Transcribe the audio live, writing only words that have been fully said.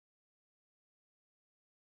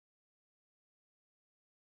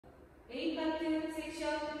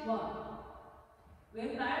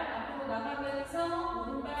왼발 앞으로 나가면서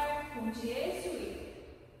오른발 동시에 스윕.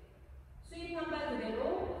 스윕 한 발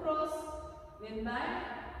그대로 크로스.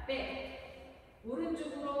 왼발 백.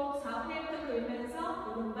 오른쪽으로 4분의 1턴 돌면서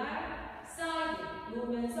오른발 사이드.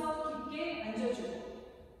 놓으면서 깊게 앉아주고.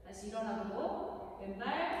 다시 일어나고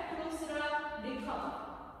왼발 크로스랑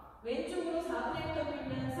리커버. 왼쪽으로 4분의 1턴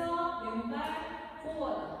돌면서 왼발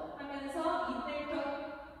포워드 하면서 이때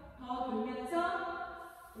더 돌면서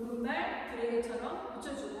오른발 드래그처럼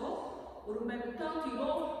붙여주고 오른발부터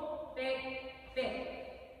뒤로 백.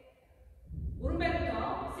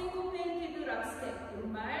 오른발부터 싱코페이티드 락 스텝.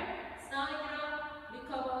 오른발 사이드랑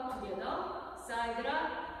리커버 투게더.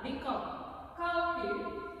 사이드랑 리커버. 카운트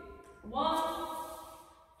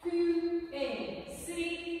 1, 2, and 3,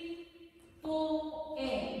 4,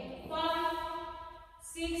 and 5,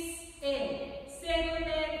 6, and 7,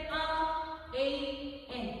 and up, 8,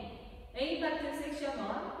 and A 파트 섹션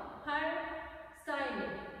 1, 팔 스타일링.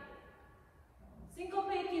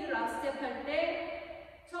 싱커페이티드 락 스텝 할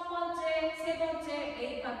때 첫 번째, 세 번째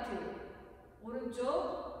A 파트.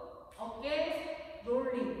 오른쪽 어깨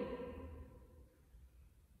롤링.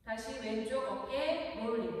 다시 왼쪽 어깨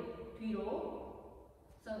롤링. 뒤로.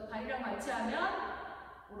 그래서 발이랑 같이 하면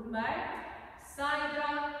오른발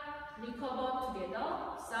사이드랑 리커버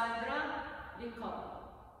투게더. 사이드랑 리커버.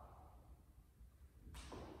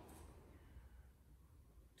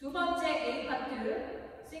 두 번째 A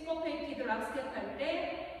파트 싱코페이티드 락 스텝 할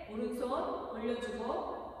때 오른손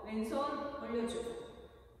올려주고 왼손 올려주고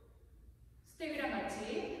스텝이랑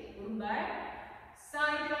같이 오른발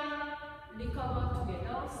사이드랑 리커버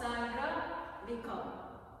투게더. 사이드랑 리커버.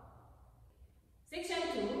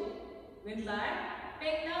 섹션 2 왼발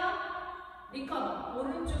백나 리커버.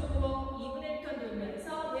 오른쪽으로 2분의 1턴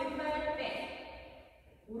돌면서 왼발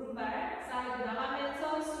백. 오른발 사이드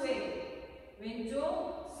나가면서 스웨이.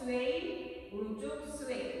 왼쪽 스웨이. 오른쪽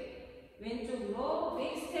스웨이. 왼쪽으로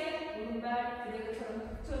빅스텝. 오른발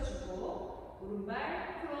드래그처럼 붙여주고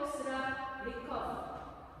오른발 크로스랑 리커버.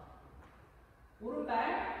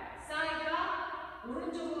 오른발 사이드랑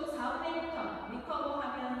오른쪽으로 4분의 1턴 리커버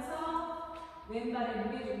하면서 왼발의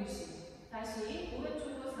무게중심. 다시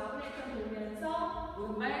오른쪽으로 4분의 1턴 돌면서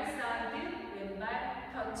오른발 사이드,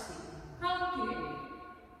 왼발 터치. 카운트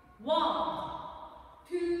 1,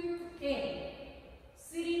 2, and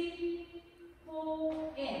 3,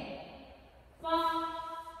 4, and 5,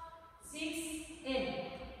 6, and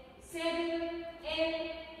 7, and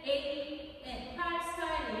 8, and 8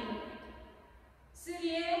 스타일링.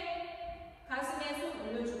 3에 가슴에 손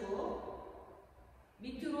올려주고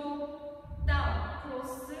밑으로 다운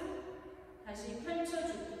크로스. 다시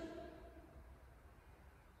펼쳐주고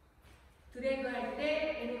드래그 할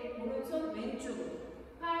때 오른손 왼쪽으로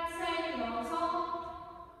팔 사이드 넣어서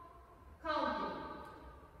카운트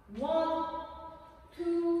 1,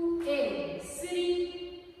 2, and 3,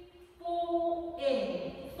 4,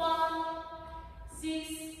 and 5,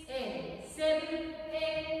 6, and 7,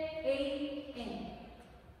 and 8, and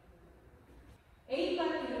A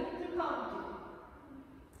파트 풀 카운트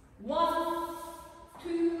 1,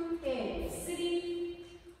 2, and 3,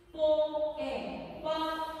 4, and 5,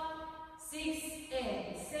 6,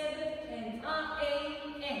 and 7, and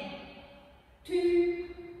 8, and 2,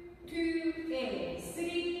 2, and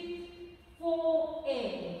 3, 4,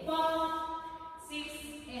 and 5, 6,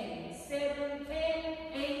 and 7, and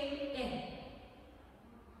 8, and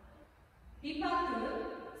B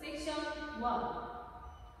파트 섹션 1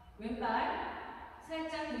 왼발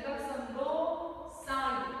살짝 대각선으로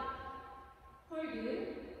사이드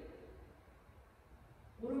홀드.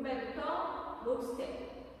 오른발부터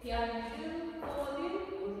롭스텝. 비하인드 포워드.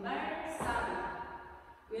 오른발 사이드.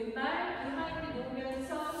 왼발 비하인드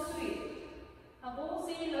놓으면서 스윗 하고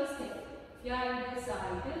세일러 스텝. 비하인드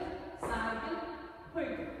사이드. 사이드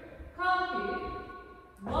홀드. 카운트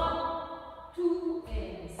 1, 2,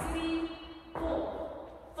 and 3, 4,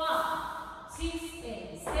 5, 6,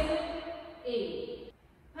 and 7, 8.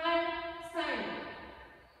 팔 스타일.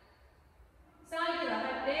 사이드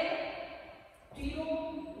나갈 때 뒤로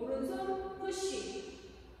오른손 푸시.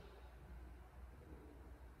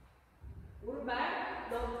 오른발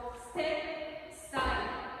럽 스텝 사이드.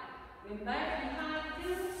 왼발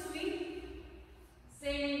비하인드 스윗.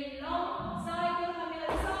 세일러 사이드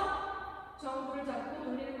하면서 정부를 잡고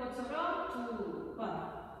돌리는 것처럼 두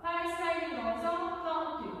번. 팔 스타일 넣어서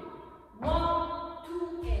카운트 1,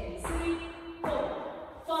 2, and 3, 4,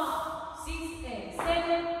 5, 6, and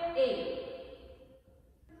 7, 8.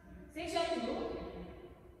 섹션 2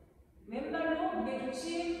 왼발로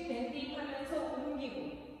무게중심 밴딩 하면서 옮기고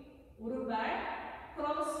오른발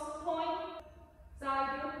크로스 포인트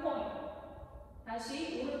사이드 포인트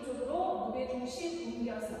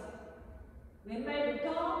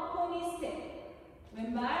왼발부터 포니 스텝.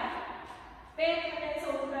 왼발 백 하면서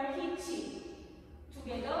오른발 히치.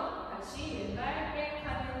 투게더. 다시 왼발 백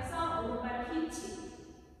하면서 오른발 히치.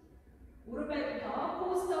 오른발부터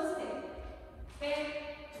코스터 스텝.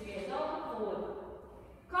 백 투게더 포워드.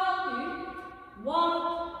 카운트 1,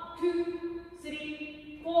 2,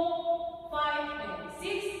 3, 4, 5 and 6,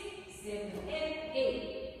 7 and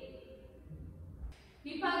 8.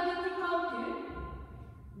 뒷파트 풀 카운트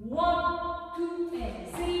 1, 2 and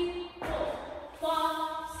 3, 4, 5,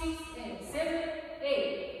 6 and 7,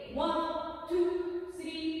 8. 1, 2,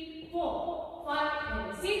 3, 4, 5 and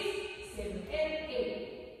 6, 7 and 8.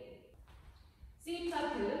 C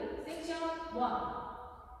파트 섹션 1.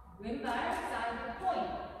 왼발 사이드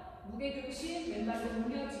포인트. 무게중심 왼발로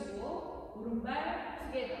옮겨주고 오른발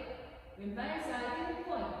투게더. 왼발 사이드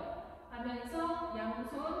포인트 하면서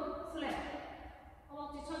양손 슬랩.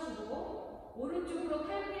 허벅지 쳐주고 오른쪽으로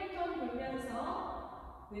팔 턴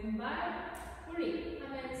돌면서 왼발 플립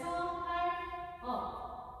하면서 팔 업.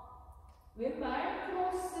 왼발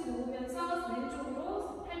크로스 놓으면서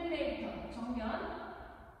왼쪽으로 팔 턴 정면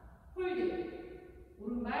홀드.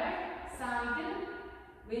 오른발 사이드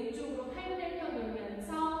왼쪽으로 팔 턴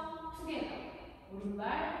돌면서 투게더.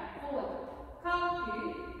 오른발 포워드. 카운트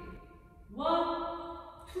 1,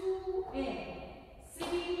 2 and 3,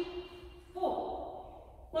 4,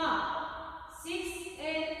 5, 6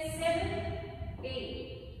 and 7, 8.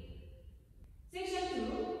 섹션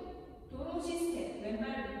 2. 도로 시스템.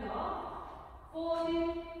 왼발부터 포워드,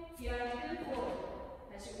 비하인드,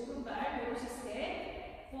 포워드. 다시 오른발 도로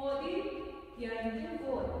시스템. 포워드, 비하인드,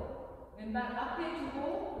 포워드. 왼발 앞에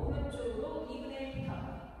두고 오른쪽으로 이브넬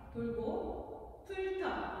턴. 돌고 풀턴.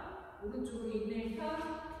 오른쪽으로 이브넬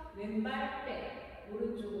턴. 왼발 백.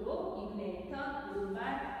 오른쪽으로 이브넬 턴.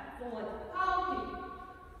 오른발 포워드. 카운트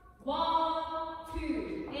 1,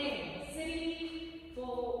 2 and 3,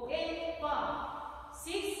 4 and 5,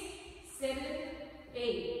 6, 7, 8.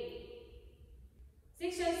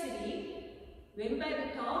 섹션 3.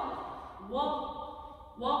 왼발부터 워.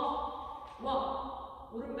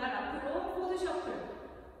 오른발 앞으로 포드 셔플.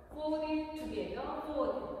 포워드 투게더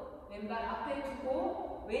포워드. 왼발 앞에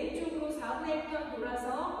두고 왼쪽으로 4분의 1턴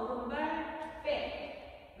돌아서 오른발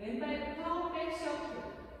백. 왼발부터 백 셔플.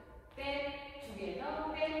 백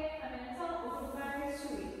투게더 백 하면서 오른발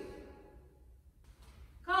스윗.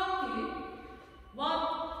 카운트 1,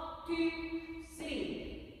 2,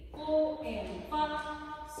 3, 4 and 5,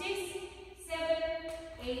 6, 7,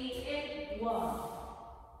 8 and 1.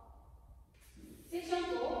 섹션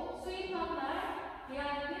 4. 스윗한 발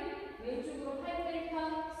비하인드 왼쪽으로 팔 턴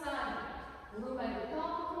사이드. 오른발부터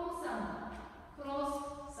크로스 한 크로스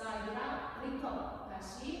사이드랑 리턴.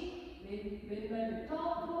 다시 왼발부터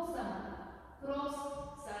크로스 한 크로스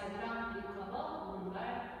사이드랑 리커버.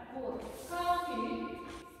 오른발 포워드. 카운트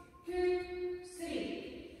 2,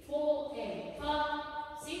 3, 4 and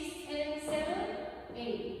 5, 6 and 7, 8.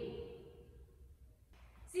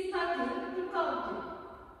 C 파트 풀 카운트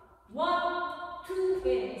 1, 2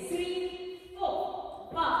 and 3, 4,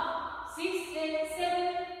 5, 6 and 7,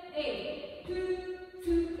 8.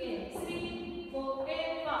 2 and 3, 4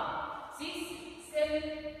 and 5, 6,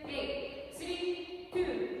 7, 8. 3,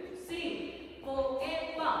 2, 3, 4 and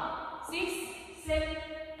 5, 6, 7,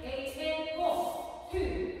 8 and 4.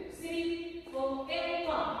 2, 3, 4 and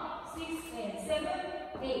 5, 6 and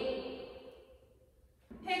 7, 8.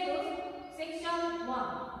 태그 섹션 1.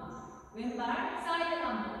 왼발 사이드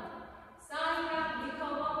반복. 사이드랑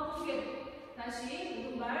리커버 투게더. 다시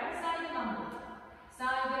오른발 사이드 반복.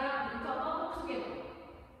 사이드랑 리커버 투게더.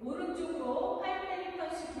 오른쪽으로 8분의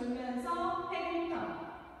 1턴씩 돌면서 8턴.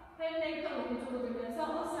 8분의 1턴 오른쪽으로 돌면서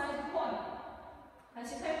사이드 포인트. 다시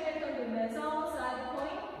 8분의 1턴 돌면서 사이드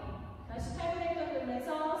포인트. 다시 8분의 1턴 돌면서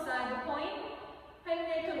사이드 포인트. 8분의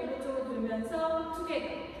 1턴 오른쪽으로 돌면서 투게더.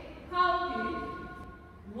 카운트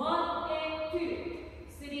 1 and 2,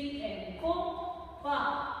 3 and 4, 5,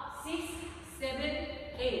 6,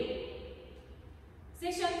 7, 8.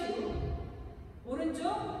 섹션 2.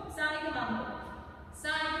 오른쪽 사이드 반복.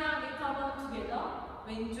 사이드랑 리커버 투게더.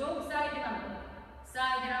 왼쪽 사이드 반복.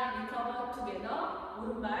 사이드랑 리커버 투게더.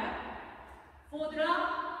 오른발 포드랑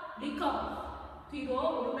리커버. 뒤로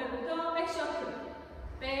오른발부터 백 셔틀.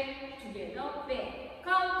 백 투게더 백.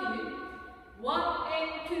 카운트 1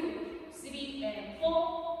 and 2, 3 and 4,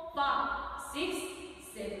 5,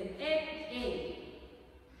 6, 7, 8.